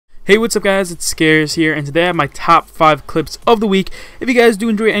Hey, what's up guys, it's Scarce here, and today I have my top 5 clips of the week. If you guys do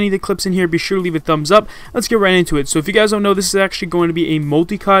enjoy any of the clips in here, be sure to leave a thumbs up. Let's get right into it. So if you guys don't know, this is actually going to be a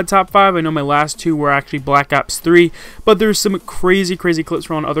multi-COD top 5. I know my last two were actually Black Ops 3, but there's some crazy clips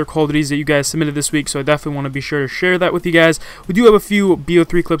from other Call of Duties that you guys submitted this week, so I definitely want to be sure to share that with you guys. We do have a few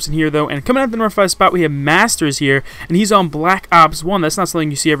BO3 clips in here though, and coming out the number 5 spot, we have Masters here, and he's on Black Ops 1. That's not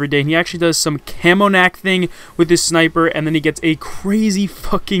something you see every day, and he actually does some camo knack thing with his sniper, and then he gets a crazy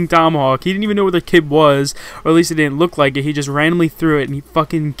fucking tomahawk. He didn't even know where the kid was, or at least it didn't look like it. He just randomly threw it and he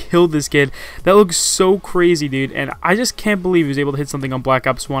fucking killed this kid. That looks so crazy, dude, and I just can't believe he was able to hit something on Black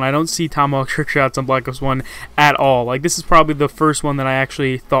Ops 1. I don't see tomahawk trick shots on Black Ops 1 at all. Like, this is probably the first one that I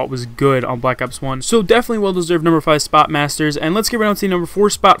actually thought was good on Black Ops 1. So definitely well-deserved number 5 spot, Masters. And let's get right on to the number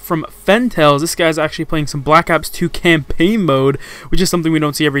 4 spot from Fentels. This guy's actually playing some Black Ops 2 campaign mode, which is something we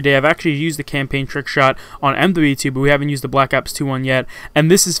don't see every day. I've actually used the campaign trick shot on MW2, but we haven't used the Black Ops 2 one yet,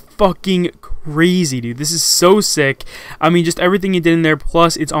 and this is fucking crazy, dude. This is so sick. I mean, just everything he did in there,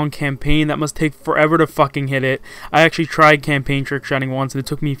 plus it's on campaign. That must take forever to fucking hit it. I actually tried campaign trick shotting once, and it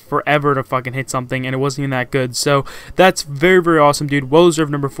took me forever to fucking hit something, and it wasn't even that good. So that's very awesome, dude.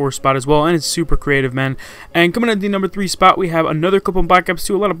 Well-deserved number 4 spot as well, and it's super creative, man. And coming at the number 3 spot, we have another clip on Black Ops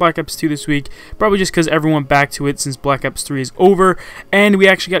 2. A lot of Black Ops 2 this week, probably just because everyone back to it since Black Ops 3 is over, and we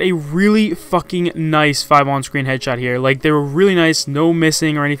actually got a really fucking nice 5 on-screen headshot here. Like, they were really nice, no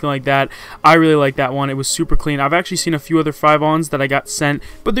missing or anything like that. I really like that one. It was super clean. I've actually seen a few other 5-ons that I got sent,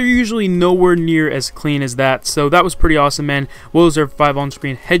 but they're usually nowhere near as clean as that. So that was pretty awesome, man. Well-deserved 5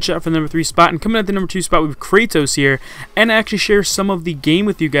 on-screen headshot for the number 3 spot. And coming at the number 2 spot, we have Kratos here, and I actually share some of the game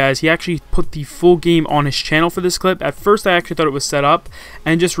with you guys. He actually put the full game on his channel for this clip. At first, I actually thought it was set up,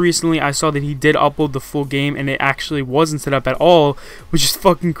 and just recently, I saw that he did upload the full game, and it actually wasn't set up at all, which is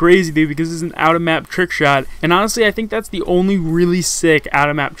fucking crazy, dude, because it's an out-of-map trick shot. And honestly, I think that's the only really sick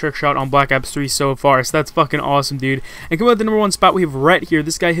out-of-map trick shot on Black Ops 3 so far, so that's fucking awesome, dude. And coming at the number 1 spot, we have Rhett here.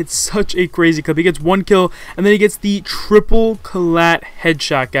 This guy hits such a crazy clip. He gets 1 kill, and then he gets the triple collat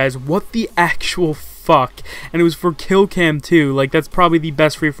headshot, guys. What the actual fuck? And it was for KILLCAM too. Like, that's probably the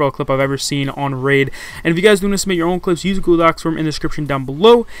best free-for-all clip I've ever seen on Raid. And if you guys do want to submit your own clips, use the Google Docs form in the description down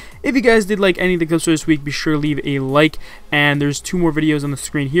below. If you guys did like any of the clips for this week, be sure to leave a like. And there's 2 more videos on the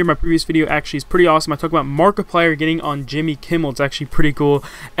screen here. My previous video actually is pretty awesome. I talk about Markiplier getting on Jimmy Kimmel. It's actually pretty cool.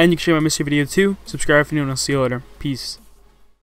 And you can check my mystery video too. Subscribe if you're new, and I'll see you later. Peace.